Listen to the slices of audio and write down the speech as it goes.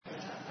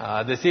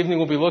This evening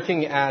we'll be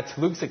looking at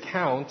Luke's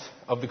account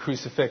of the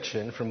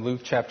crucifixion from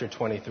Luke chapter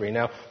 23.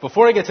 Now,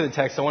 before I get to the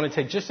text, I want to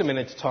take just a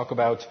minute to talk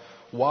about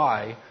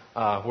why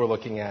we're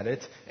looking at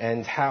it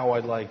and how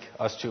I'd like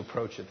us to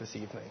approach it this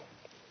evening.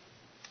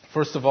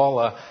 First of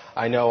all,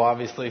 I know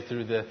obviously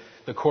through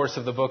the course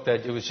of the book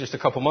that it was just a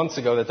couple months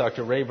ago that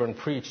Dr. Rayburn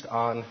preached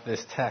on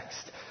this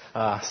text.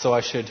 So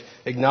I should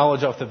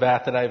acknowledge off the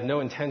bat that I have no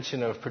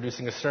intention of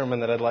producing a sermon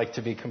that I'd like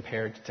to be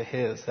compared to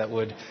his. That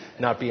would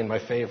not be in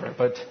my favor.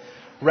 But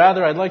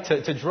rather, I'd like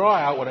to draw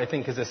out what I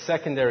think is a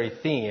secondary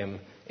theme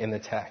in the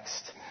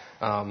text.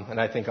 And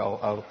I think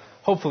I'll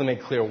hopefully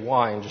make clear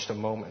why in just a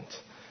moment.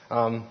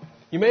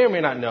 You may or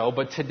may not know,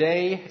 but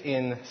today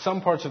in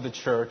some parts of the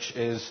church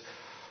is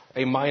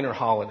a minor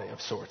holiday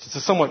of sorts. It's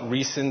a somewhat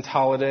recent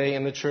holiday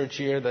in the church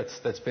year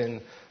that's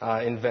been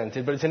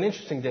invented, but it's an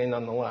interesting day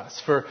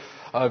nonetheless. For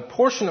a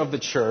portion of the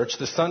church,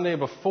 the Sunday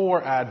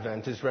before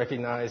Advent is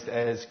recognized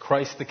as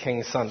Christ the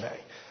King Sunday.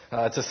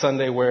 It's a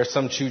Sunday where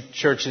some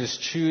churches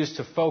choose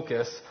to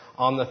focus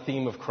on the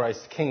theme of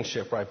Christ's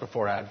kingship right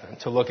before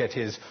Advent, to look at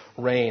his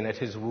reign, at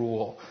his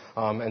rule,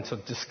 and to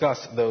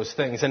discuss those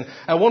things. And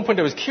at one point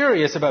I was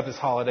curious about this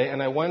holiday,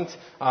 and I went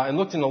and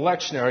looked in the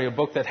lectionary, a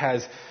book that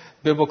has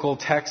biblical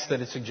texts that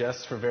it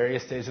suggests for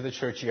various days of the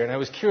church year, and I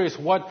was curious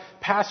what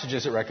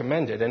passages it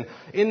recommended. And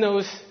in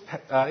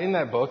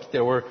that book,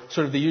 there were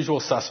sort of the usual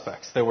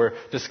suspects. There were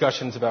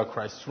discussions about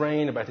Christ's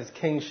reign, about his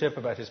kingship,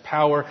 about his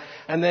power,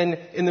 and then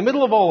in the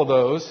middle of all of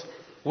those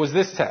was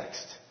this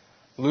text,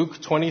 Luke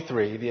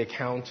 23, the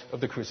account of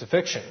the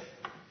crucifixion.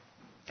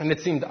 And it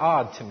seemed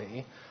odd to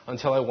me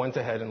until I went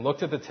ahead and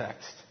looked at the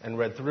text and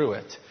read through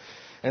it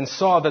and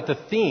saw that the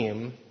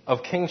theme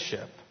of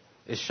kingship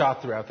is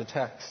shot throughout the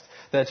text.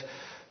 That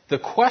the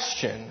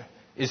question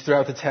is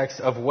throughout the text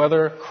of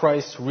whether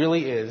Christ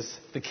really is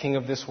the king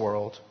of this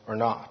world or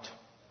not.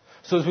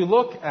 So as we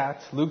look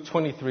at Luke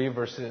 23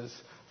 verses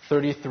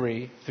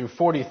 33 through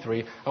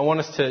 43, I want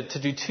us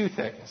to do two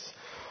things.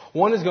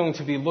 One is going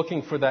to be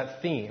looking for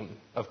that theme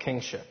of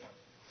kingship.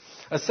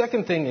 A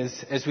second thing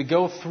is, as we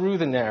go through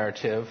the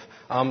narrative,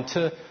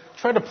 to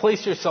try to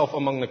place yourself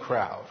among the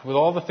crowd. With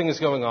all the things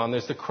going on,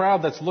 there's the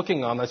crowd that's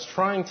looking on, that's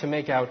trying to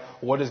make out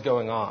what is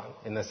going on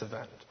in this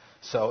event.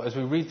 So as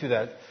we read through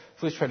that,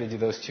 please try to do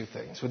those two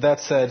things. With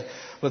that said,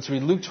 let's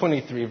read Luke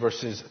 23,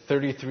 verses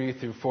 33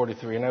 through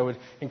 43. And I would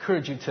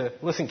encourage you to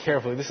listen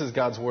carefully. This is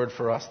God's word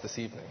for us this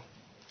evening.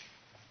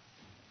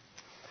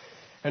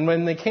 And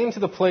when they came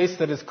to the place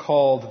that is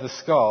called the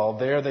Skull,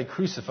 there they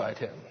crucified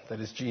him, that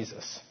is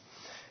Jesus,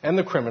 and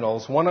the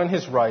criminals, one on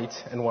his right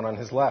and one on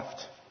his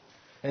left.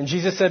 And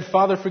Jesus said,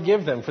 "Father,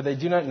 forgive them, for they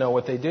do not know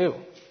what they do."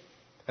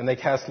 And they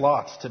cast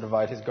lots to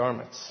divide his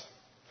garments.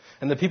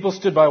 And the people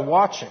stood by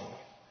watching.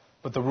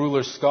 But the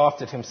rulers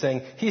scoffed at him,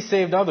 saying, "He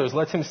saved others.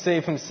 Let him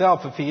save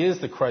himself if he is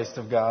the Christ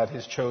of God,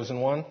 his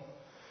chosen one."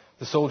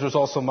 The soldiers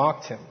also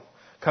mocked him,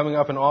 coming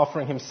up and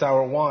offering him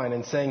sour wine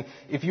and saying,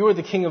 "If you are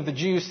the king of the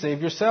Jews,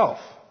 save yourself."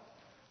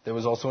 There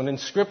was also an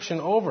inscription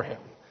over him,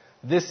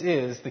 "This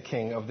is the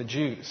King of the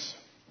Jews."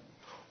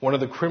 One of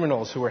the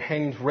criminals who were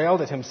hanged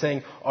railed at him,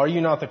 saying, "Are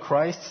you not the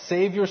Christ?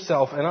 Save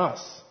yourself and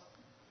us."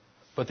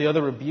 But the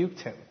other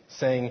rebuked him,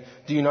 saying,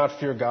 "Do you not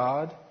fear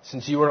God,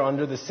 since you are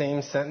under the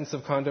same sentence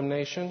of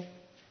condemnation?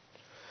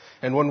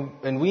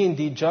 And we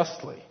indeed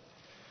justly,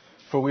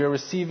 for we are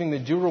receiving the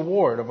due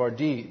reward of our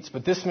deeds.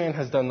 But this man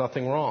has done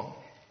nothing wrong."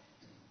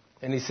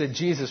 And he said,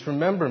 "Jesus,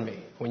 remember me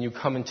when you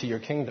come into your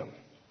kingdom."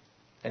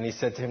 And he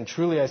said to him,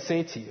 "Truly I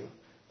say to you,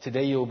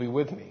 today you will be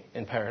with me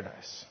in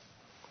paradise."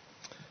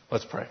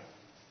 Let's pray.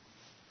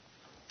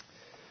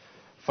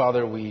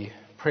 Father, we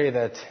pray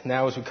that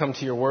now as we come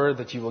to your word,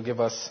 that you will give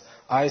us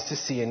eyes to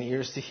see and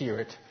ears to hear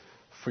it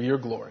for your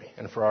glory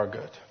and for our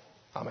good.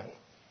 Amen.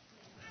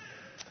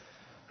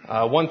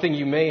 One thing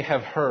you may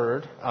have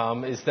heard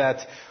is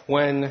that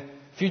when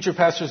future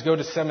pastors go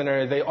to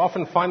seminary, they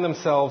often find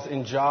themselves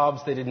in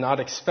jobs they did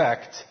not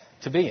expect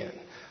to be in.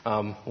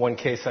 One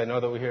case I know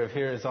that we hear of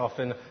here is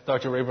often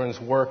Dr. Rayburn's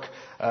work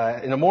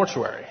in a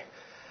mortuary.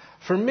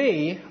 For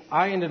me,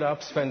 I ended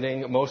up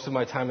spending most of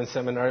my time in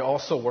seminary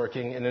also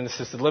working in an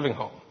assisted living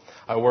home.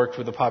 I worked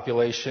with a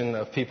population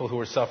of people who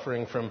were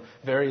suffering from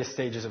various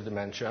stages of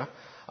dementia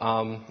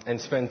and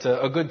spent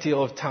a good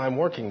deal of time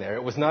working there.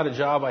 It was not a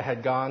job I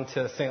had gone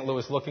to St.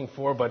 Louis looking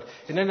for, but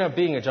it ended up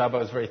being a job I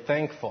was very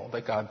thankful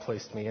that God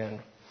placed me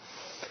in.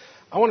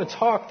 I want to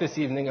talk this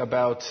evening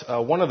about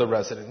one of the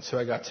residents who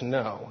I got to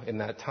know in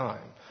that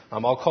time.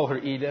 I'll call her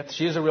Edith.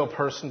 She is a real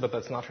person, but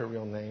that's not her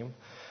real name.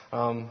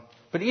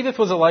 But Edith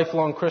was a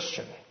lifelong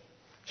Christian.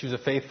 She was a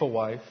faithful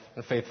wife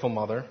and faithful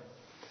mother.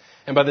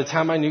 And by the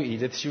time I knew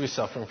Edith, she was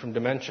suffering from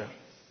dementia.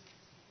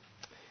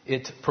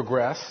 It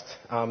progressed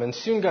and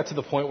soon got to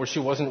the point where she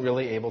wasn't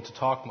really able to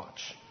talk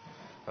much.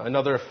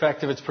 Another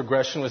effect of its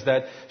progression was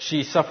that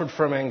she suffered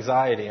from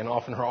anxiety, and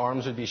often her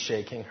arms would be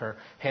shaking, her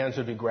hands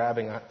would be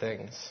grabbing at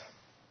things.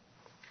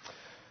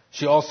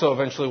 She also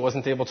eventually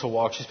wasn't able to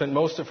walk. She spent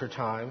most of her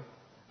time,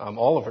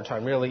 all of her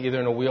time really, either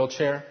in a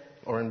wheelchair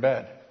or in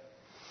bed.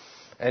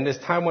 And as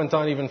time went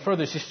on even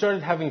further, she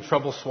started having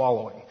trouble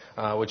swallowing.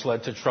 which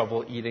led to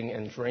trouble eating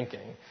and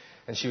drinking,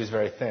 and she was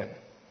very thin.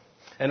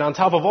 And on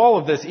top of all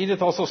of this,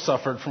 Edith also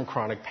suffered from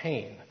chronic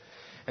pain.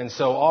 And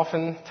so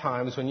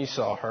oftentimes when you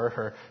saw her,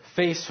 her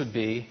face would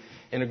be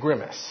in a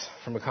grimace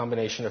from a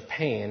combination of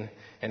pain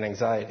and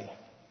anxiety.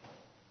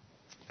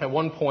 At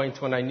one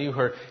point when I knew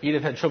her,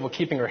 Edith had trouble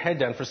keeping her head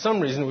down. For some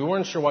reason, we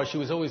weren't sure why she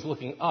was always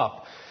looking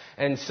up.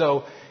 And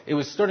so it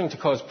was starting to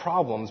cause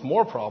problems,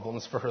 more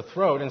problems for her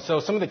throat. And so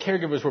some of the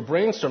caregivers were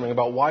brainstorming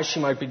about why she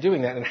might be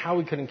doing that and how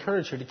we could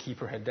encourage her to keep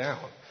her head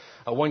down.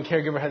 One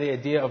caregiver had the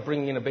idea of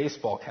bringing in a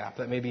baseball cap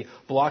that maybe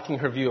blocking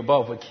her view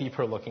above would keep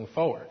her looking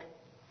forward.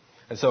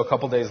 And so a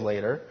couple days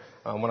later,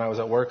 when I was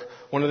at work,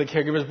 one of the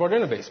caregivers brought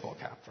in a baseball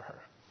cap for her.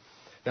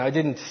 Now, I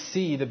didn't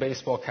see the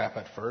baseball cap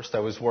at first. I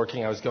was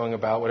working. I was going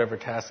about whatever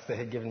task they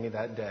had given me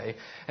that day.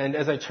 And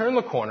as I turned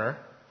the corner,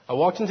 I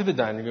walked into the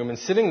dining room, and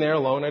sitting there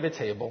alone at a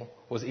table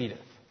was Edith.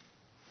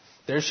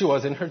 There she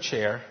was in her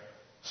chair,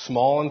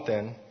 small and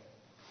thin,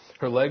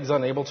 her legs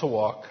unable to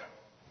walk,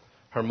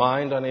 her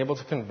mind unable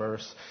to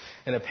converse,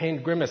 and a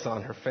pained grimace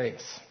on her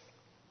face.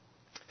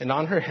 And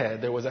on her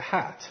head there was a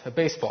hat, a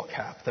baseball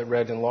cap, that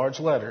read in large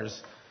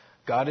letters,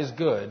 "God is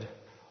good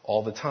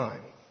all the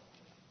time."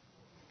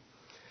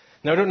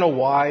 Now, I don't know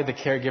why the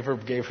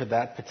caregiver gave her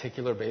that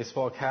particular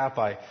baseball cap.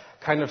 I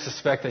kind of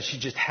suspect that she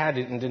just had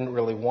it and didn't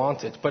really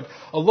want it. But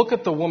a look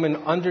at the woman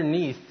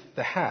underneath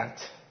the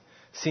hat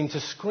seemed to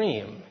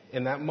scream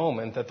in that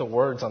moment that the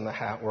words on the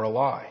hat were a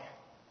lie.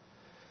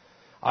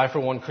 I,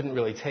 for one, couldn't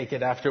really take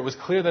it. After it was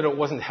clear that it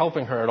wasn't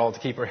helping her at all to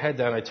keep her head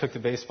down, I took the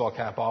baseball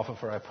cap off of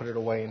her. I put it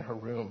away in her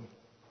room.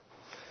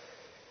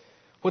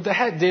 What the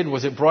hat did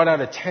was it brought out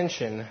a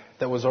tension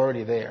that was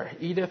already there.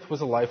 Edith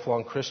was a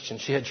lifelong Christian.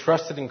 She had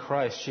trusted in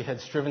Christ. She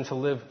had striven to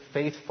live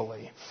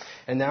faithfully.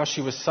 And now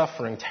she was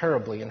suffering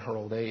terribly in her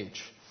old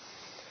age.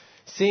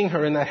 Seeing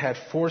her in that hat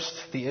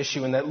forced the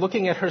issue, and that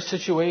looking at her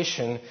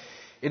situation,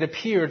 it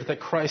appeared that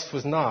Christ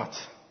was not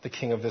the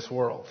king of this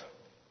world.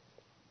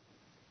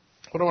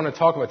 What I want to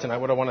talk about tonight,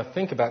 what I want to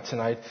think about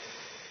tonight,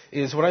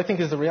 is what I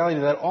think is the reality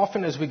that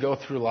often as we go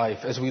through life,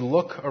 as we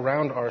look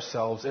around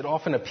ourselves, it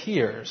often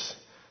appears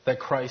that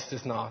Christ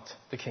is not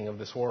the king of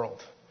this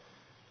world.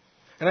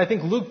 And I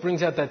think Luke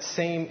brings out that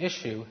same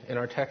issue in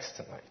our text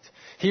tonight.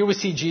 Here we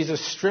see Jesus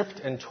stripped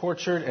and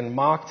tortured and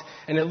mocked,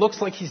 and it looks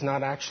like he's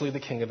not actually the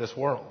king of this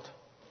world.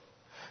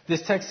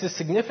 This text is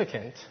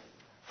significant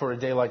for a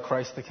day like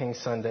Christ the King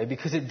Sunday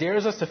because it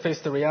dares us to face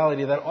the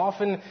reality that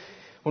often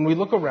when we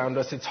look around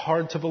us, it's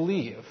hard to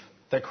believe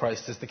that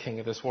Christ is the king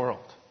of this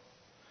world.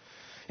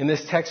 In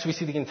this text, we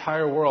see the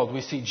entire world.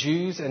 We see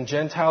Jews and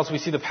Gentiles. We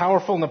see the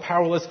powerful and the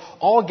powerless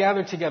all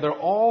gathered together,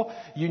 all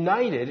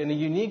united in a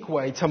unique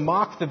way to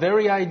mock the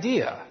very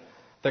idea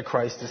that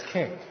Christ is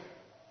king.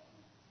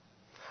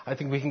 I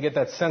think we can get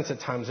that sense at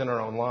times in our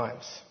own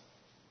lives,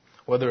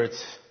 whether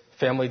it's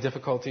family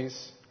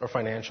difficulties or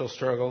financial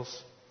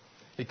struggles.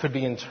 It could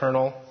be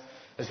internal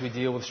as we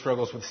deal with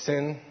struggles with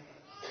sin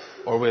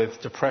or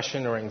with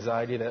depression or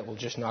anxiety that will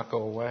just not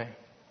go away.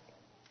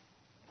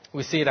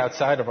 We see it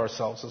outside of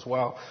ourselves as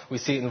well. We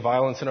see it in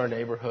violence in our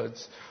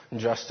neighborhoods,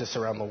 injustice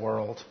around the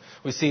world.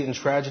 We see it in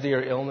tragedy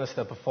or illness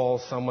that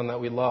befalls someone that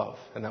we love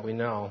and that we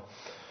know.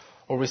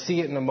 Or we see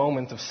it in a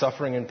moment of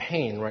suffering and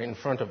pain right in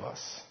front of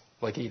us,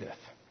 like Edith.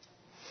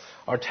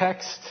 Our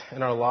text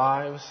and our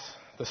lives,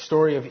 the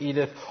story of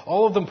Edith,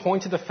 all of them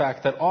point to the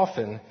fact that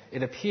often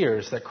it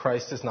appears that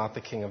Christ is not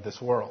the king of this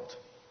world.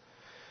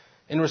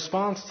 In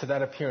response to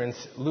that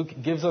appearance, Luke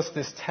gives us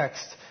this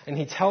text and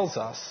he tells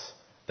us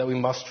that we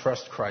must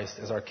trust Christ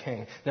as our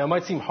king. Now, it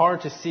might seem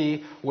hard to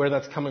see where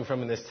that's coming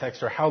from in this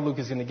text or how Luke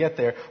is going to get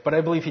there, but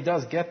I believe he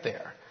does get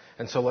there.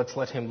 And so let's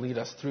let him lead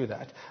us through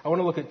that. I want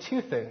to look at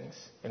two things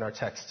in our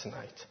text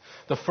tonight.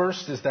 The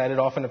first is that it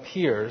often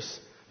appears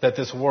that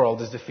this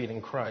world is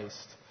defeating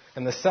Christ.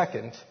 And the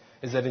second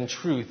is that in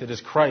truth, it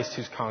is Christ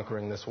who's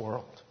conquering this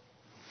world.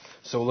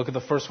 So we'll look at the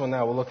first one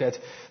now. We'll look at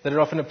that it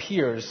often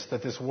appears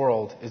that this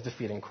world is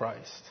defeating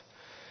Christ.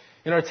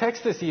 In our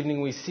text this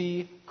evening, we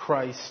see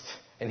Christ,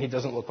 and he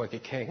doesn't look like a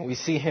king. We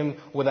see him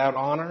without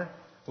honor.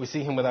 We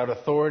see him without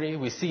authority.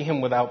 We see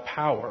him without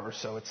power, or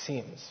so it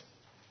seems.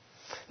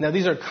 Now,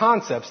 these are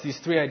concepts, these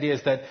three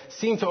ideas that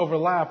seem to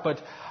overlap, but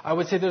I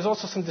would say there's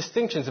also some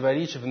distinctions about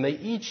each of them. They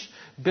each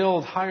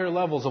build higher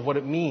levels of what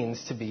it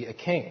means to be a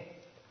king.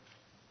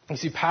 You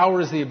see, power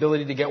is the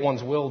ability to get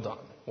one's will done,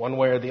 one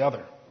way or the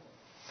other.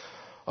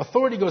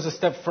 Authority goes a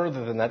step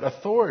further than that.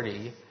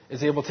 Authority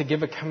is able to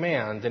give a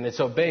command, and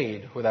it's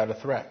obeyed without a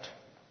threat.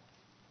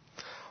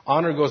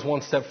 Honor goes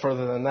one step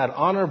further than that.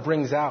 Honor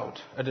brings out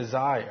a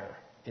desire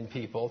in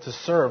people to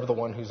serve the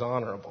one who's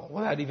honorable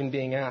without even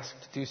being asked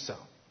to do so.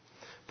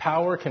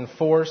 Power can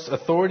force,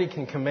 authority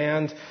can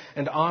command,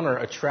 and honor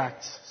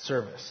attracts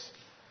service.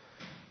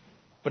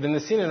 But in the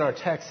scene in our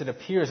text, it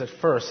appears at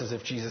first as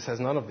if Jesus has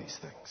none of these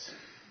things.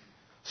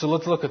 So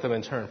let's look at them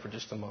in turn for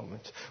just a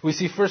moment. We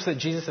see first that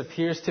Jesus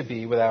appears to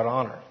be without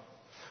honor.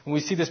 And we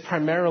see this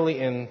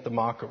primarily in the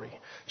mockery.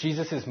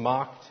 Jesus is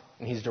mocked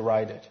and he's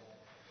derided.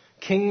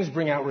 Kings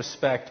bring out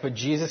respect, but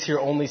Jesus here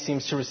only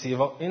seems to receive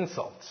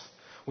insults.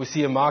 We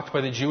see him mocked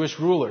by the Jewish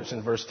rulers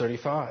in verse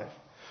 35.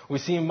 We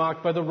see him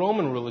mocked by the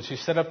Roman rulers who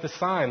set up the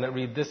sign that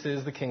read, "This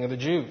is the King of the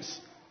Jews."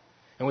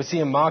 And we see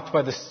him mocked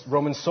by the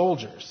Roman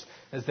soldiers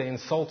as they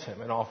insult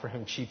him and offer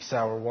him cheap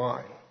sour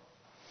wine.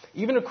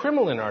 Even a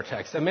criminal in our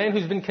text, a man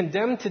who's been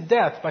condemned to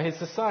death by his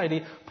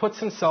society, puts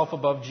himself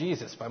above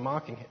Jesus by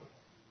mocking him.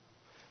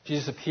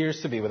 Jesus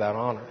appears to be without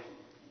honor.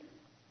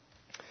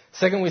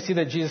 Second, we see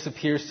that Jesus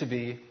appears to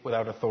be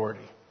without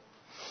authority.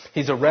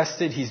 He's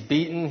arrested, he's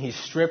beaten, he's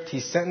stripped,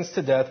 he's sentenced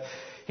to death.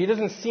 He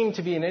doesn't seem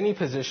to be in any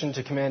position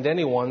to command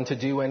anyone to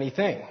do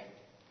anything.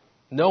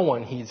 No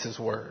one heeds his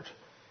word.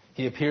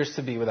 He appears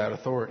to be without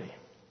authority.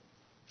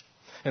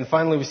 And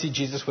finally, we see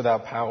Jesus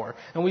without power.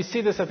 And we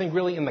see this, I think,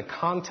 really in the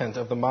content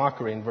of the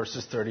mockery in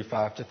verses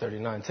 35 to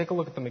 39. Take a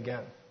look at them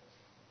again.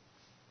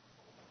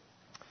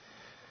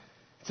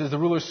 It says, the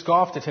rulers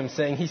scoffed at him,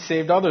 saying, "He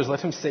saved others.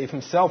 Let him save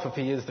himself if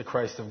he is the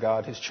Christ of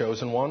God, his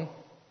chosen one."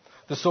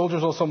 The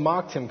soldiers also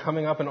mocked him,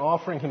 coming up and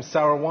offering him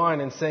sour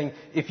wine and saying,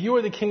 "If you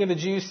are the King of the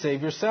Jews,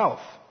 save yourself."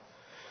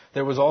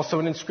 There was also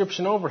an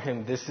inscription over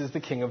him, "This is the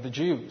King of the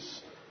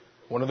Jews."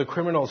 One of the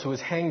criminals who was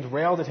hanged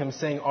railed at him,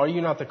 saying, "Are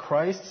you not the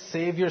Christ?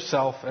 Save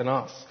yourself and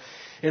us."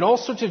 In all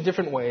sorts of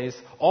different ways,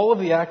 all of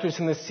the actors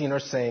in this scene are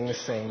saying the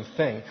same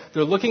thing.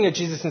 They're looking at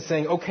Jesus and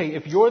saying, "Okay,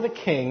 if you're the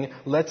king,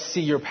 let's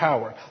see your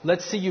power.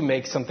 Let's see you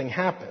make something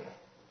happen."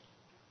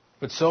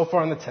 But so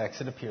far in the text,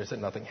 it appears that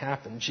nothing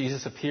happened.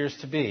 Jesus appears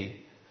to be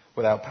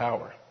without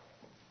power.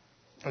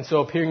 And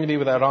so appearing to be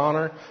without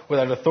honor,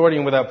 without authority,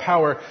 and without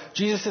power,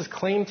 Jesus'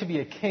 claim to be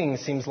a king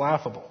seems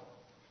laughable.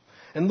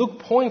 And Luke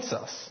points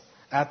us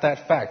at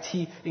that fact.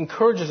 He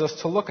encourages us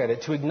to look at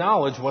it, to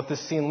acknowledge what this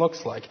scene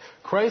looks like.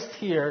 Christ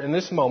here, in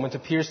this moment,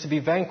 appears to be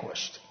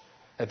vanquished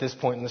at this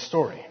point in the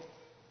story.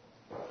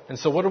 And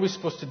so what are we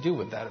supposed to do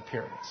with that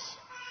appearance?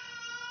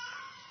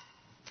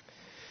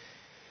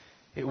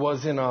 It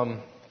was in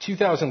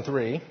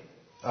 2003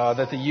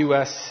 that the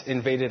U.S.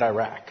 invaded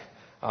Iraq.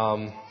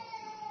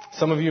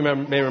 Some of you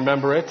may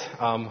remember it.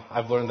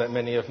 I've learned that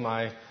many of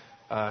my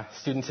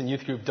students in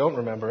youth group don't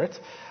remember it.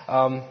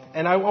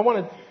 And I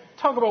want to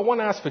talk about one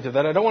aspect of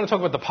that. I don't want to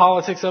talk about the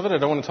politics of it. I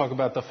don't want to talk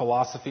about the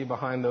philosophy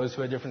behind those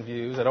who had different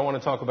views. I don't want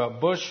to talk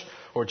about Bush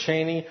or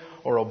Cheney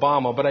or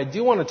Obama. But I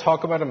do want to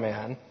talk about a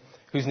man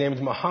who's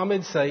named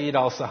Mohammed Saeed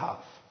al-Sahaf.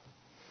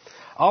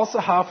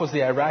 Al-Sahaf was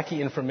the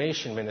Iraqi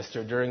information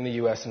minister during the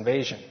U.S.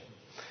 invasion.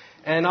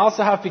 And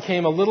al-Sahaf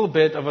became a little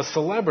bit of a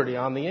celebrity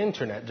on the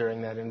internet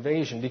during that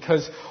invasion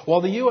because while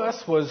the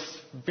U.S. was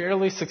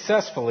barely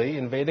successfully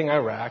invading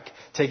Iraq,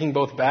 taking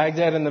both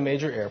Baghdad and the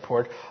major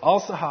airport,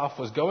 al-Sahaf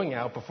was going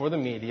out before the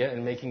media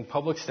and making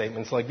public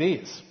statements like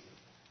these.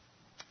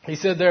 He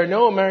said, "There are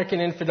no American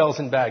infidels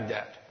in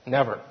Baghdad.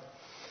 Never."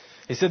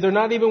 He said, "They're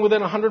not even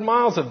within 100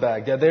 miles of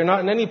Baghdad. They're not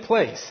in any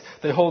place.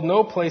 They hold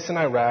no place in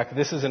Iraq.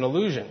 This is an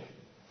illusion.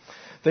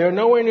 They are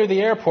nowhere near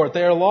the airport.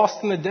 They are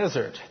lost in the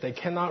desert. They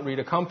cannot read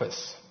a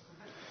compass.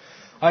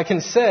 I can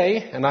say,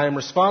 and I am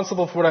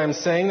responsible for what I am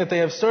saying, that they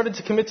have started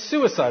to commit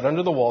suicide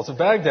under the walls of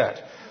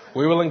Baghdad.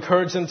 We will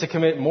encourage them to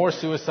commit more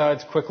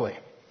suicides quickly.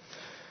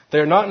 They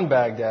are not in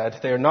Baghdad.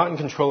 They are not in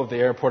control of the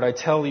airport. I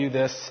tell you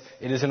this,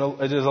 it is a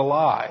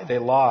lie. They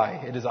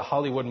lie. It is a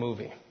Hollywood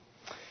movie."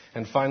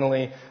 And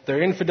finally,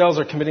 "Their infidels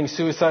are committing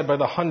suicide by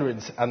the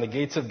hundreds on the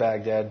gates of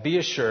Baghdad. Be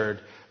assured,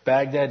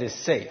 Baghdad is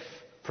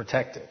safe,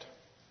 protected."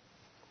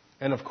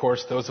 And of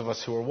course, those of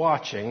us who were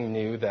watching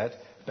knew that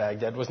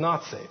Baghdad was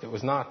not safe. It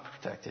was not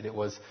protected. It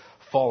was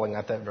falling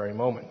at that very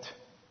moment.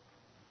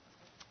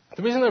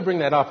 The reason I bring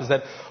that up is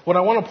that what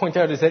I want to point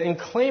out is that in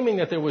claiming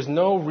that there was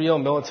no real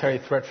military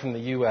threat from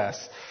the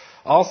U.S.,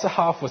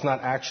 al-Sahaf was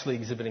not actually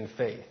exhibiting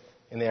faith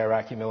in the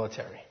Iraqi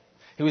military.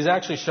 He was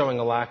actually showing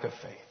a lack of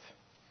faith.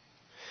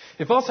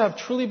 If al-Sahaf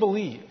truly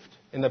believed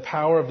in the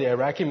power of the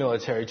Iraqi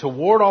military to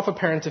ward off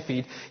apparent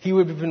defeat, he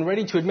would have been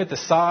ready to admit the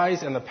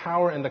size and the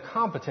power and the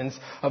competence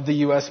of the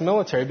U.S.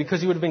 military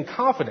because he would have been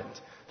confident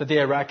that the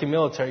Iraqi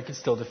military could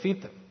still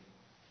defeat them.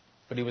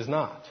 But he was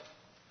not.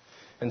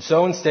 And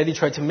so instead he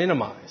tried to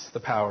minimize the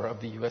power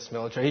of the U.S.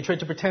 military. He tried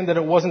to pretend that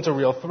it wasn't a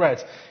real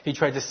threat. He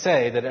tried to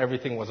say that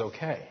everything was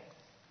okay.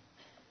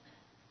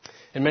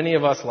 And many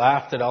of us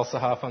laughed at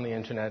al-Sahaf on the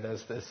internet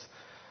as this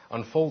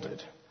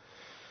unfolded.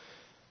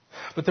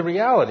 But the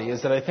reality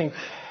is that I think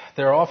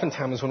there are often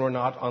times when we're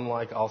not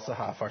unlike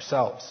al-Sahaf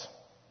ourselves.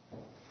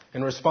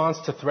 In response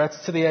to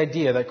threats to the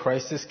idea that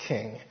Christ is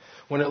king,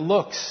 when it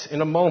looks in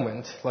a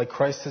moment like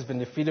Christ has been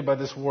defeated by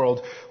this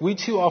world, we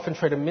too often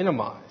try to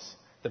minimize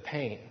the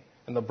pain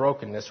and the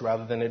brokenness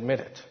rather than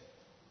admit it.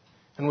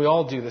 And we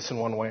all do this in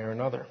one way or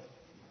another.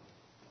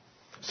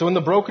 So when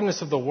the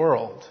brokenness of the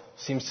world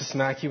seems to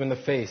smack you in the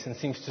face and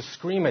seems to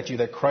scream at you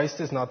that Christ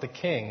is not the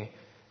king,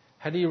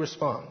 how do you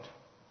respond?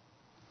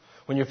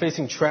 When you're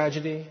facing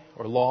tragedy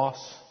or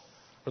loss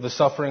or the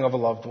suffering of a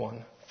loved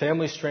one,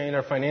 family strain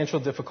or financial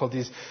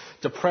difficulties,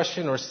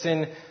 depression or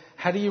sin,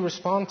 how do you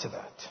respond to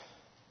that?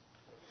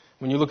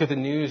 When you look at the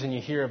news and you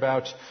hear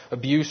about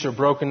abuse or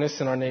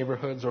brokenness in our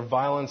neighborhoods or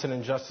violence and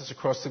injustice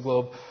across the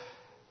globe,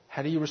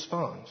 how do you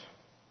respond?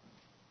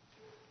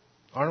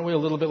 Aren't we a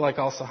little bit like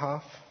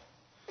al-Sahaf?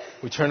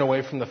 We turn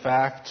away from the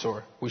facts,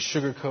 or we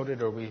sugarcoat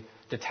it, or we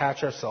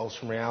detach ourselves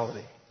from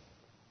reality.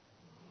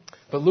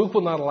 But Luke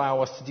will not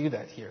allow us to do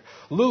that here.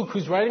 Luke,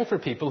 who's writing for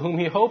people whom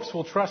he hopes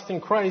will trust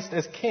in Christ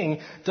as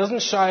king,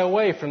 doesn't shy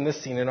away from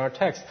this scene in our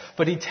text,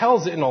 but he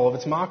tells it in all of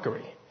its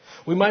mockery.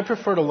 We might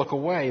prefer to look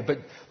away, but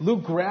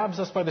Luke grabs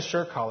us by the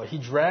shirt collar. He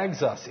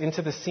drags us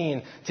into the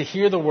scene to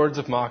hear the words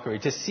of mockery,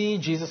 to see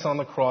Jesus on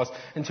the cross,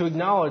 and to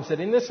acknowledge that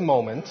in this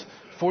moment,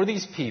 for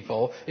these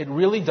people, it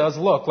really does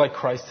look like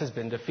Christ has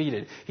been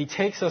defeated. He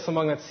takes us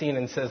among that scene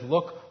and says,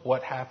 look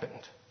what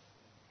happened.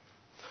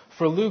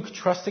 For Luke,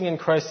 trusting in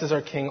Christ as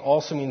our king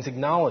also means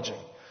acknowledging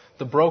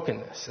the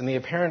brokenness and the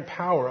apparent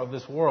power of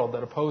this world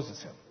that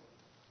opposes him.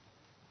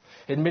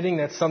 Admitting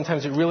that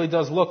sometimes it really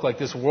does look like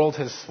this world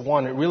has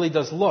won. It really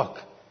does look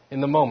in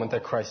the moment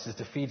that Christ is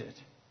defeated.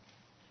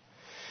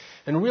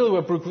 And really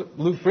what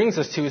Luke brings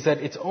us to is that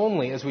it's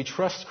only as we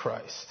trust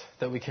Christ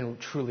that we can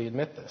truly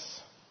admit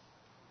this.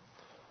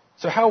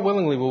 So how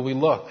willingly will we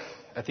look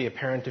at the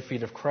apparent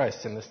defeat of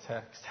Christ in this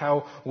text?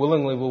 How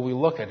willingly will we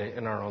look at it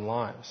in our own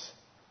lives?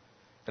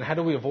 And how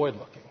do we avoid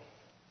looking?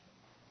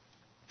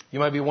 You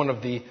might be one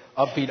of the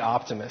upbeat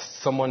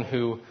optimists, someone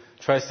who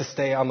tries to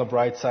stay on the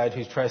bright side,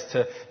 who tries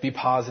to be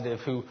positive,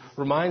 who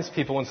reminds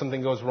people when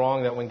something goes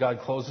wrong that when God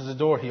closes a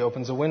door, he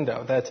opens a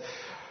window. That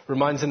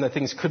reminds them that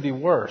things could be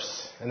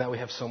worse and that we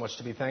have so much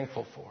to be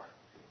thankful for.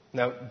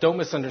 Now, don't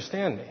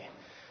misunderstand me.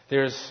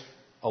 There's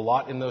a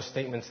lot in those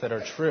statements that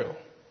are true.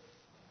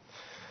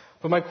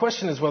 But my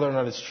question is whether or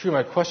not it's true.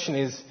 My question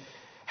is,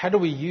 how do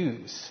we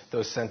use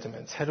those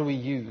sentiments? How do we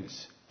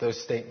use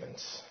those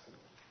statements?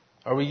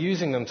 Are we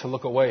using them to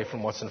look away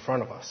from what's in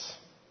front of us?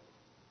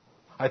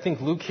 I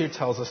think Luke here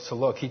tells us to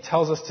look. He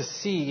tells us to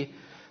see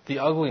the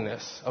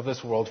ugliness of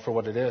this world for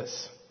what it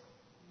is.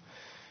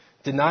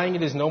 Denying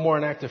it is no more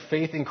an act of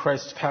faith in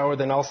Christ's power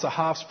than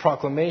al-Sahaf's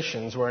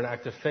proclamations were an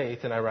act of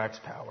faith in Iraq's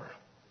power.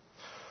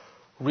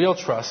 Real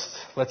trust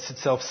lets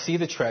itself see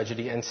the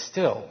tragedy and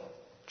still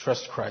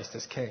trust Christ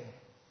as king.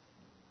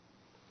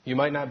 You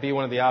might not be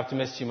one of the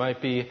optimists. You might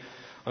be,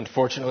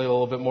 unfortunately, a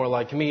little bit more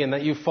like me in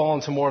that you fall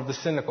into more of the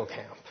cynical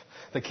camp.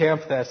 The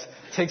camp that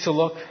takes a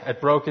look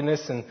at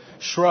brokenness and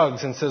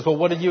shrugs and says, well,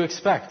 what did you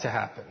expect to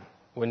happen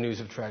when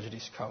news of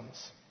tragedies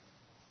comes?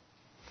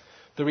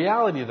 The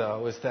reality,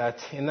 though, is that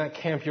in that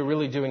camp you're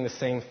really doing the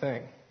same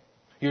thing.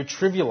 You're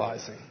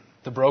trivializing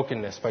the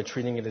brokenness by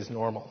treating it as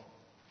normal.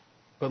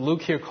 But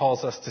Luke here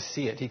calls us to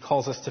see it. He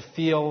calls us to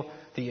feel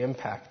the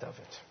impact of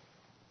it.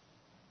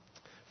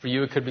 For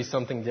you, it could be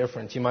something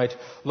different. You might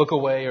look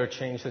away or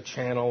change the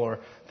channel or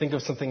think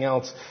of something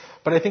else.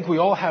 But I think we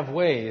all have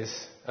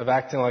ways of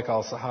acting like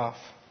al-Sahaf.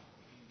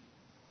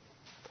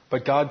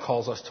 But God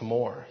calls us to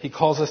more. He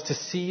calls us to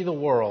see the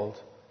world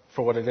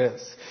for what it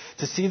is.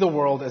 To see the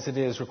world as it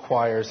is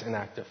requires an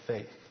act of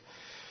faith.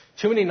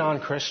 Too many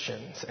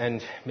non-Christians,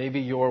 and maybe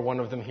you're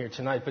one of them here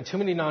tonight, but too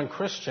many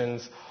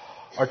non-Christians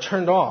are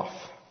turned off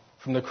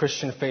from the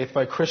Christian faith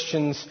by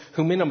Christians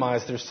who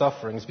minimize their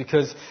sufferings,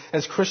 because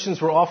as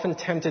Christians we're often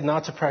tempted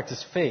not to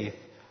practice faith,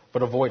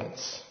 but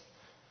avoidance.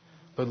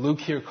 But Luke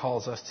here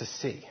calls us to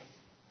see.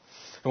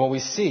 And what we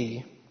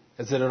see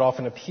is that it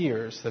often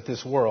appears that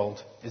this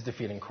world is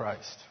defeating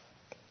Christ.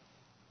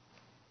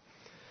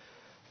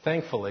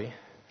 Thankfully,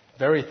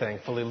 very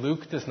thankfully,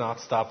 Luke does not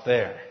stop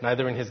there.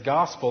 Neither in his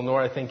gospel nor,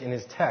 I think, in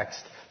his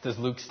text does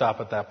Luke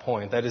stop at that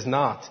point. That is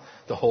not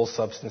the whole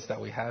substance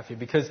that we have here.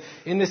 Because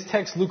in this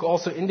text, Luke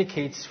also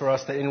indicates for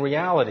us that in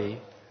reality,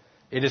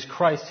 it is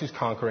Christ who's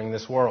conquering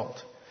this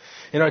world.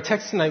 In our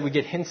text tonight, we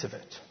get hints of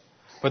it.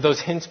 But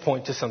those hints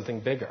point to something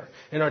bigger.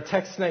 In our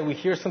text tonight, we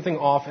hear something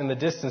off in the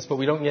distance, but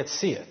we don't yet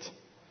see it.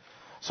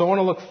 So I want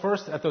to look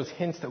first at those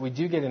hints that we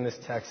do get in this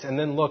text, and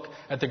then look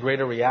at the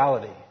greater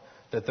reality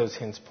that those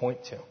hints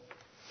point to.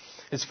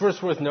 It's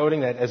first worth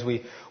noting that as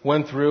we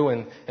went through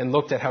and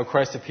looked at how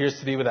Christ appears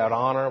to be without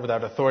honor,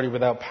 without authority,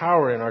 without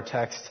power in our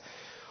text,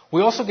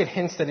 we also get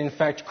hints that in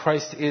fact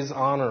Christ is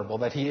honorable,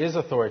 that he is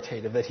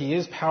authoritative, that he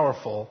is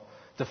powerful,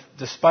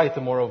 despite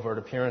the more overt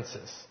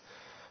appearances.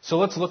 So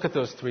let's look at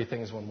those three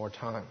things one more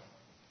time.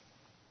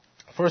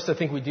 First, I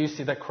think we do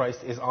see that Christ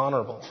is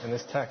honorable in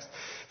this text.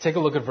 Take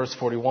a look at verse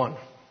 41.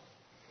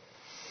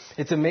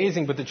 It's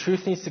amazing, but the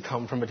truth needs to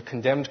come from a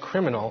condemned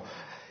criminal.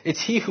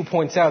 It's he who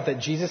points out that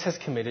Jesus has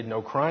committed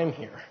no crime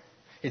here.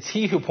 It's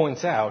he who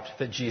points out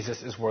that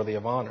Jesus is worthy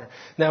of honor.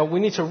 Now, we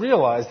need to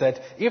realize that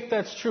if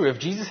that's true, if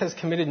Jesus has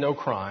committed no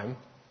crime,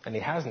 and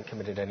he hasn't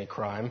committed any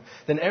crime,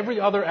 then every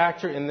other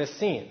actor in this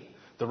scene,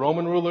 the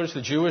Roman rulers,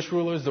 the Jewish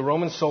rulers, the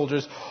Roman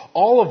soldiers,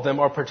 all of them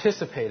are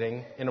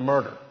participating in a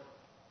murder.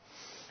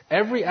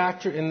 Every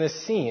actor in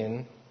this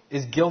scene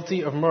is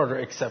guilty of murder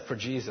except for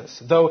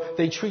Jesus. Though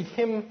they treat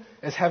him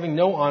as having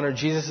no honor,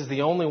 Jesus is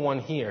the only one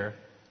here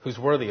who's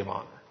worthy of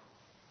honor.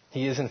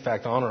 He is in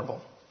fact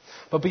honorable.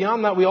 But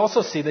beyond that, we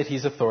also see that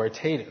he's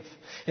authoritative.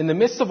 In the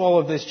midst of all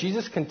of this,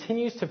 Jesus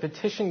continues to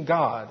petition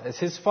God as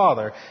his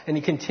Father, and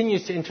he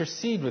continues to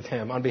intercede with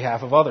him on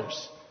behalf of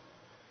others.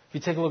 If you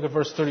take a look at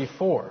verse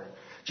 34,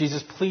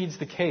 Jesus pleads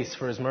the case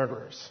for his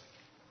murderers.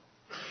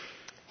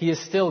 He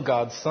is still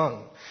God's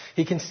Son.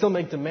 He can still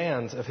make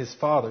demands of his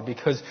Father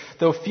because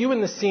though few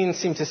in the scene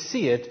seem to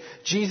see it,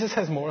 Jesus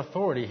has more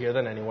authority here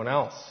than anyone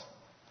else.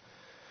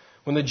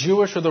 When the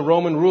Jewish or the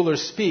Roman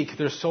rulers speak,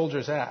 their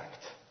soldiers act.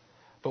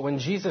 But when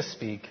Jesus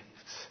speaks,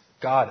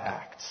 God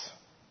acts.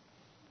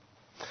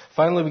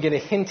 Finally, we get a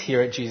hint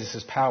here at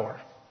Jesus' power.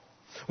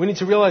 We need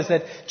to realize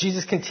that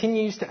Jesus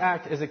continues to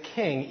act as a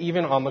king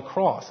even on the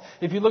cross.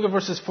 If you look at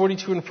verses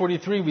 42 and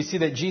 43, we see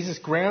that Jesus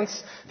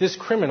grants this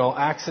criminal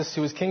access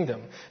to his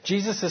kingdom.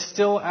 Jesus is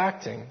still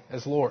acting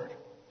as Lord.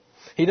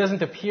 He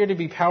doesn't appear to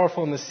be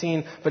powerful in the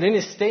scene, but in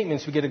his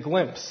statements we get a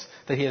glimpse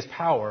that he has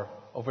power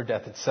over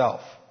death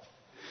itself.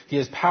 He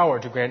has power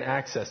to grant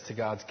access to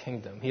God's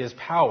kingdom. He has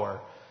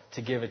power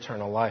to give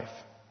eternal life.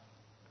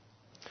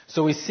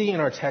 So we see in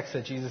our text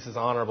that Jesus is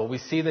honorable. We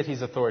see that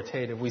he's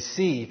authoritative. We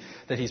see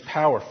that he's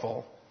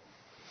powerful.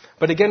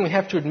 But again, we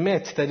have to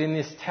admit that in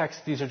this text,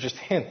 these are just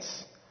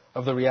hints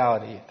of the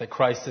reality that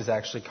Christ is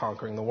actually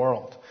conquering the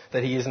world,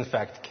 that he is in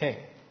fact king.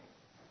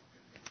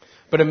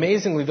 But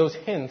amazingly, those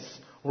hints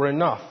were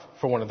enough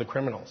for one of the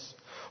criminals.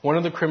 One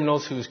of the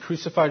criminals who was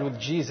crucified with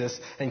Jesus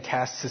and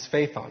casts his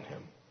faith on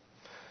him.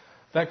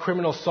 That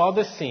criminal saw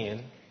this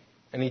scene,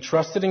 and he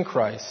trusted in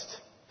Christ,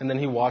 and then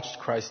he watched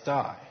Christ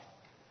die.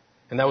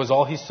 And that was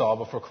all he saw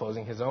before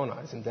closing his own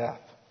eyes in death.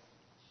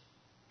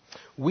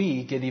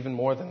 We get even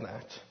more than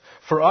that.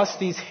 For us,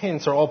 these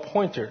hints are all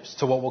pointers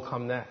to what will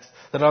come next.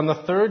 That on the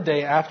third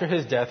day after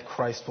his death,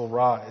 Christ will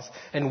rise.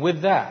 And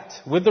with that,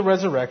 with the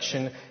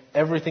resurrection,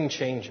 everything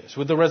changes.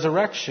 With the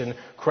resurrection,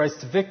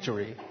 Christ's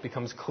victory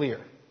becomes clear.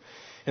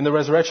 In the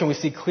resurrection, we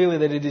see clearly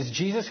that it is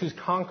Jesus who's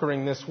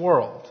conquering this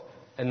world,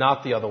 and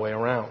not the other way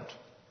around.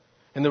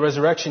 In the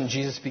resurrection,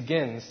 Jesus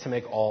begins to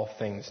make all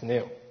things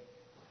new.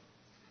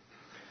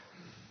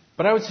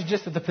 But I would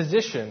suggest that the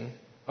position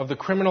of the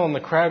criminal in the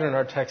crowd in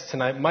our text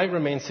tonight might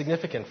remain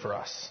significant for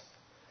us,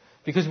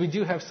 because we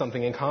do have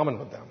something in common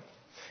with them.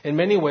 In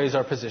many ways,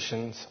 our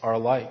positions are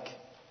alike.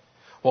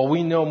 While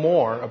we know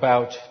more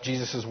about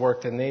Jesus'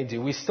 work than they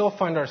do, we still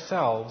find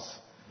ourselves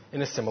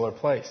in a similar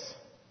place.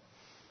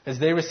 As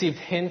they received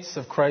hints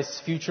of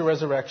Christ's future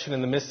resurrection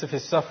in the midst of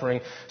his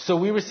suffering, so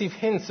we receive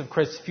hints of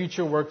Christ's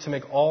future work to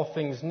make all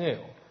things new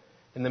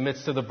in the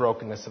midst of the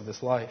brokenness of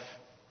this life.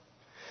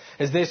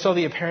 As they saw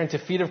the apparent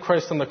defeat of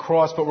Christ on the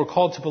cross, but were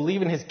called to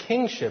believe in his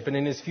kingship and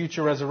in his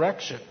future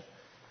resurrection,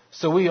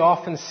 so we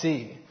often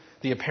see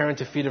the apparent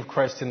defeat of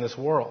Christ in this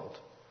world,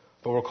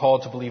 but we're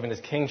called to believe in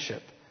his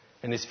kingship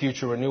and his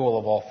future renewal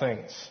of all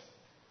things.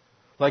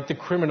 Like the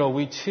criminal,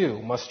 we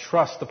too must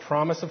trust the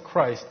promise of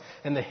Christ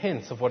and the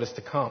hints of what is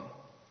to come.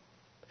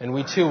 And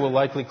we too will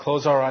likely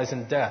close our eyes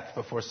in death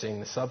before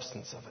seeing the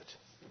substance of it.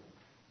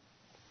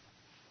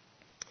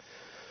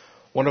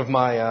 One of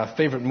my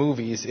favorite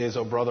movies is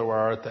O Brother, Where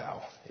Art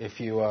Thou? If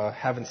you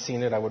haven't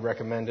seen it, I would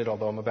recommend it,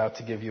 although I'm about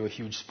to give you a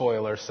huge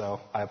spoiler, so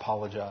I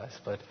apologize.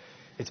 But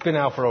it's been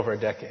out for over a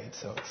decade,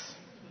 so it's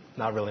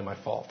not really my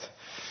fault.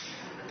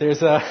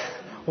 There's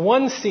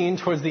one scene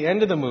towards the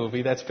end of the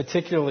movie that's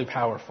particularly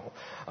powerful.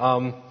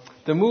 In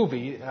the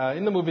movie,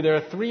 there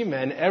are three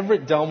men,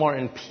 Everett, Delmar,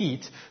 and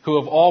Pete, who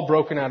have all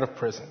broken out of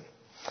prison.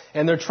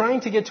 And they're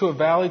trying to get to a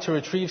valley to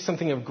retrieve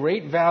something of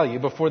great value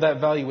before that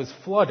valley was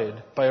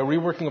flooded by a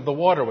reworking of the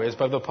waterways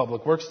by the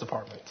Public Works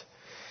Department.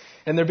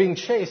 And they're being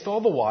chased all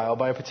the while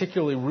by a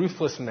particularly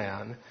ruthless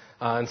man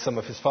and some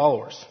of his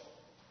followers.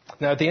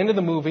 Now, at the end of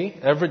the movie,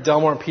 Everett,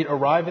 Delmar, and Pete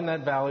arrive in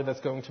that valley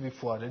that's going to be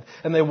flooded,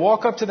 and they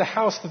walk up to the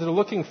house that they're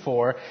looking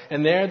for,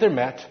 and there they're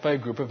met by a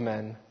group of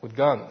men with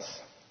guns.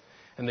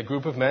 And the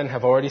group of men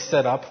have already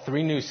set up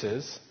 3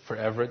 nooses for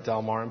Everett,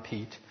 Delmar, and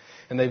Pete,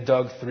 and they've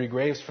dug 3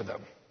 graves for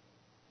them.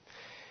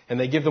 And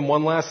they give them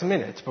one last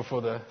minute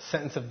before the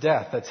sentence of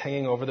death that's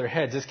hanging over their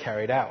heads is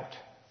carried out.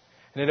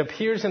 And it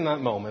appears in that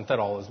moment that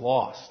all is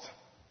lost.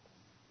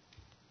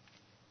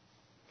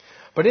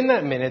 But in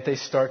that minute, they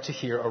start to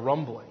hear a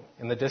rumbling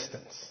in the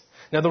distance.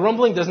 Now, the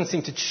rumbling doesn't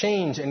seem to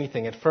change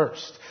anything at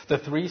first. The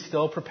 3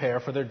 still prepare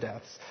for their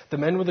deaths. The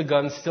men with the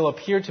guns still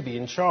appear to be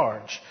in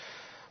charge.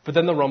 But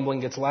then the rumbling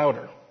gets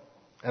louder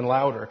and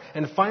louder.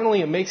 And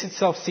finally, it makes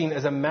itself seen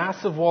as a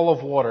massive wall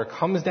of water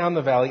comes down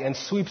the valley and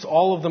sweeps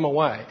all of them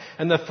away.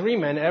 And the 3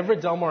 men,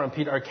 Everett, Delmar, and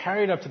Pete, are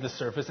carried up to the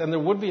surface, and their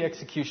would-be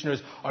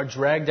executioners are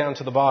dragged down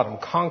to the bottom,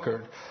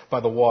 conquered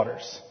by the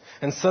waters.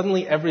 And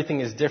suddenly everything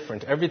is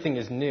different. Everything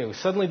is new.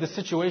 Suddenly the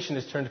situation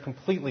is turned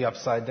completely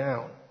upside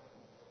down.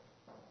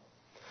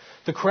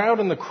 The crowd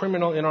and the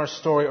criminal in our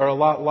story are a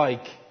lot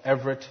like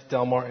Everett,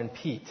 Delmar, and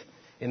Pete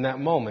in that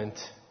moment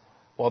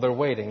while they're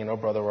waiting in O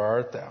Brother, Where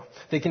Art Thou?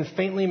 They can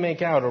faintly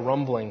make out a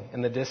rumbling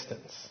in the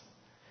distance.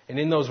 And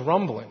in those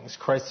rumblings,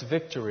 Christ's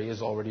victory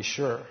is already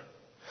sure.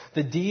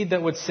 The deed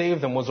that would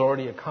save them was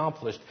already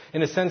accomplished.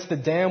 In a sense, the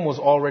dam was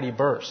already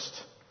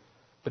burst.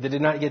 But they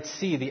did not yet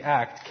see the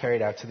act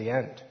carried out to the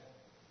end.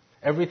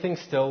 Everything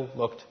still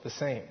looked the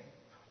same,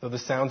 though the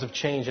sounds of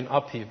change and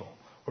upheaval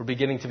were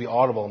beginning to be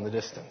audible in the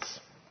distance.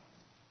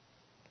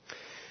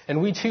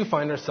 And we too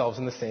find ourselves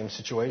in the same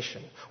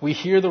situation. We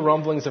hear the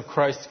rumblings of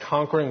Christ's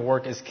conquering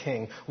work as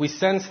king. We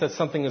sense that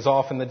something is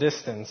off in the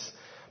distance,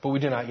 but we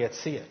do not yet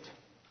see it.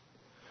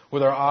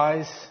 With our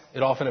eyes,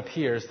 it often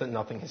appears that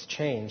nothing has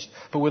changed.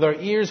 But with our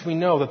ears, we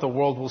know that the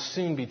world will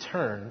soon be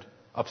turned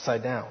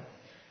upside down.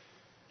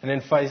 And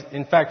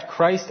in fact,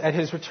 Christ at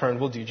his return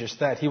will do just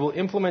that. He will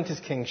implement his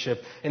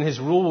kingship, and his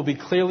rule will be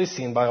clearly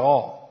seen by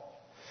all.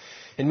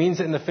 It means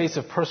that in the face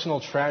of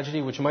personal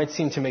tragedy, which might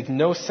seem to make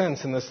no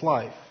sense in this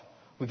life,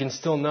 we can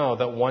still know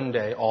that one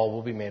day all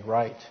will be made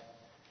right.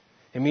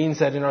 It means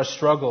that in our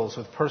struggles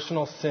with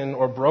personal sin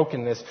or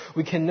brokenness,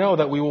 we can know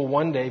that we will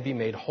one day be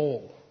made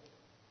whole.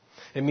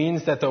 It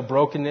means that though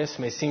brokenness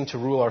may seem to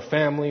rule our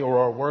family or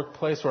our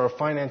workplace or our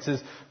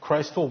finances,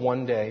 Christ will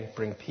one day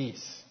bring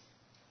peace.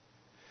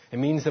 It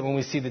means that when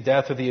we see the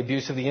death or the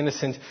abuse of the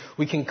innocent,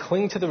 we can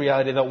cling to the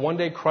reality that one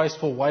day Christ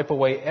will wipe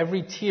away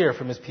every tear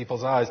from his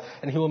people's eyes,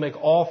 and he will make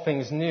all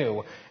things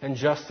new, and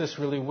justice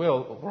really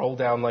will roll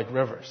down like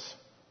rivers.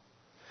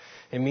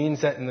 It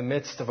means that in the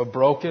midst of a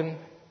broken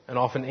and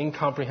often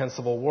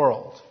incomprehensible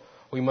world,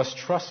 we must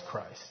trust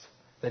Christ,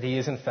 that he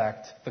is in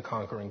fact the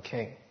conquering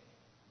king.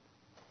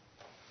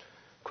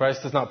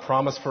 Christ does not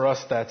promise for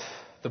us that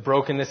the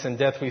brokenness and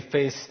death we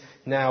face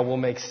now will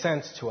make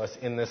sense to us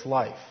in this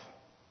life.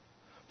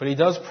 But he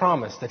does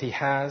promise that he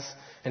has,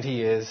 and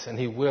he is, and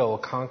he will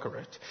conquer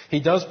it. He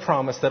does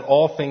promise that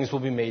all things will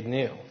be made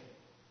new.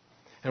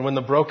 And when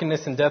the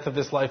brokenness and death of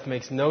this life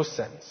makes no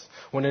sense,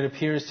 when it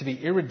appears to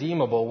be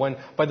irredeemable, when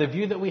by the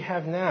view that we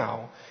have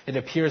now, it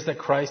appears that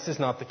Christ is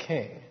not the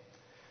king,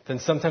 then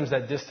sometimes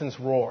that distant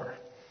roar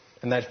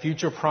and that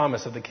future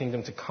promise of the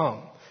kingdom to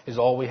come is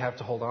all we have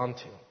to hold on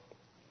to.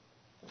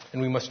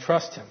 And we must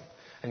trust him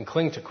and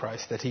cling to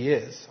Christ, that he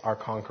is our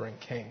conquering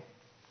king.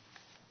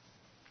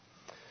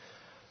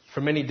 For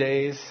many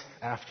days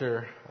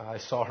after I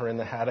saw her in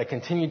the hat, I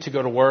continued to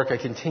go to work. I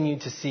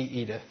continued to see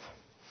Edith.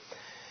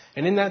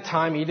 And in that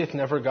time, Edith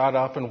never got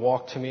up and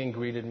walked to me and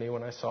greeted me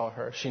when I saw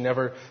her. She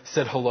never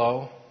said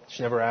hello.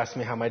 She never asked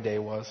me how my day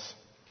was.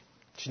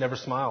 She never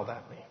smiled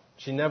at me.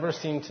 She never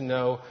seemed to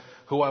know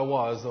who I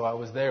was, though I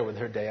was there with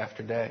her day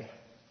after day.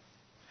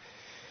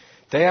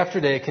 Day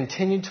after day, it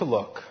continued to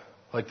look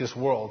like this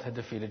world had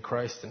defeated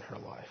Christ in her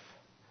life,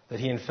 that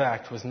he in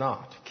fact was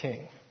not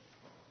king.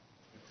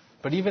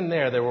 But even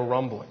there were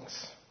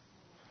rumblings.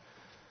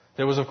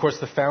 There was, of course,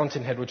 the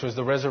fountainhead, which was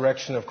the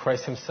resurrection of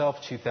Christ himself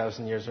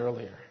 2,000 years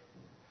earlier.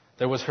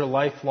 There was her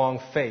lifelong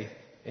faith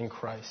in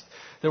Christ.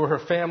 There were her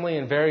family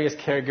and various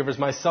caregivers,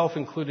 myself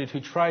included,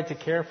 who tried to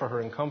care for her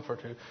and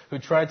comfort her, who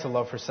tried to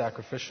love her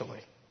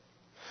sacrificially,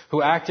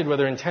 who acted,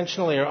 whether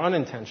intentionally or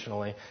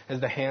unintentionally, as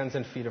the hands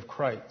and feet of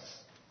Christ,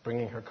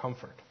 bringing her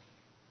comfort.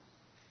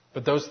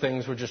 But those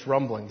things were just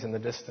rumblings in the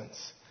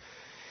distance.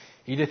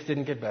 Edith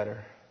didn't get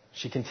better.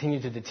 She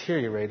continued to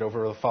deteriorate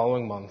over the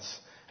following months,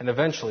 and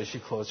eventually she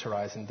closed her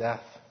eyes in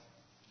death.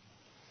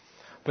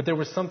 But there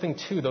was something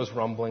to those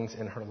rumblings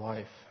in her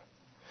life.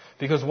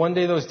 Because one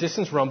day those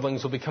distant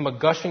rumblings will become a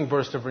gushing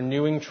burst of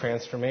renewing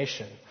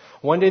transformation.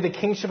 One day the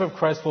kingship of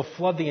Christ will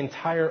flood the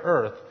entire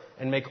earth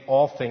and make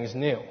all things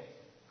new.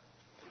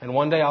 And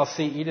one day I'll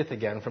see Edith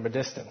again from a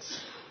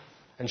distance,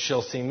 and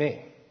she'll see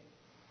me.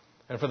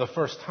 And for the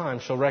first time,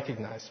 she'll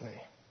recognize me.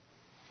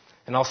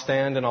 And I'll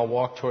stand and I'll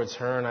walk towards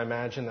her, and I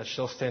imagine that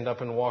she'll stand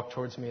up and walk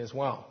towards me as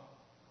well.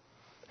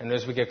 And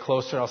as we get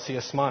closer, I'll see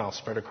a smile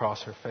spread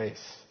across her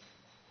face.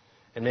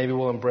 And maybe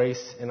we'll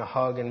embrace in a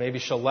hug, and maybe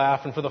she'll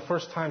laugh. And for the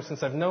first time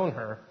since I've known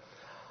her,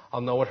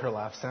 I'll know what her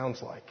laugh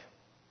sounds like.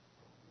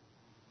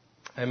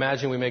 I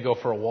imagine we may go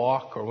for a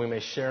walk, or we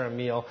may share a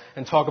meal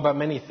and talk about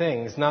many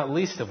things, not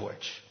least of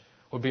which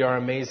would be our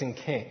amazing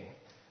King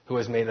who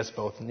has made us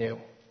both new.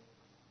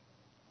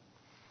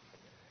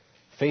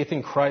 Faith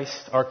in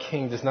Christ, our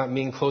King, does not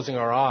mean closing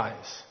our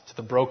eyes to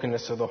the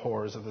brokenness or the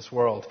horrors of this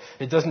world.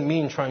 It doesn't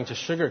mean trying to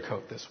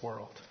sugarcoat this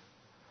world.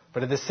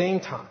 But at the same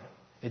time,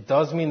 it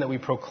does mean that we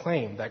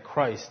proclaim that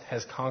Christ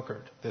has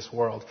conquered this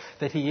world,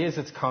 that he is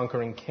its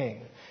conquering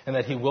king, and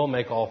that he will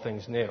make all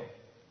things new.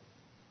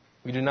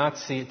 We do not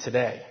see it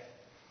today,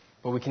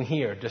 but we can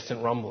hear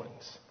distant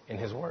rumblings in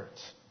his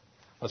words.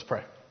 Let's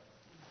pray.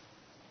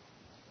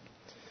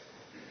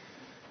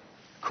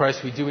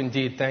 Christ, we do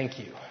indeed thank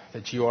you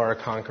that you are a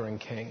conquering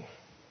king.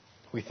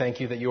 We thank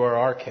you that you are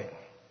our king,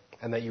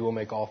 and that you will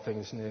make all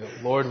things new.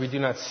 Lord, we do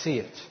not see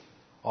it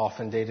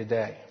often day to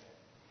day.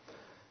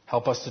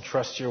 Help us to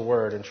trust your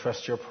word and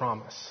trust your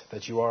promise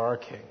that you are our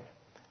king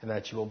and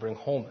that you will bring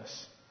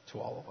wholeness to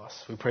all of us.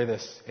 We pray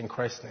this in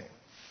Christ's name.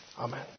 Amen.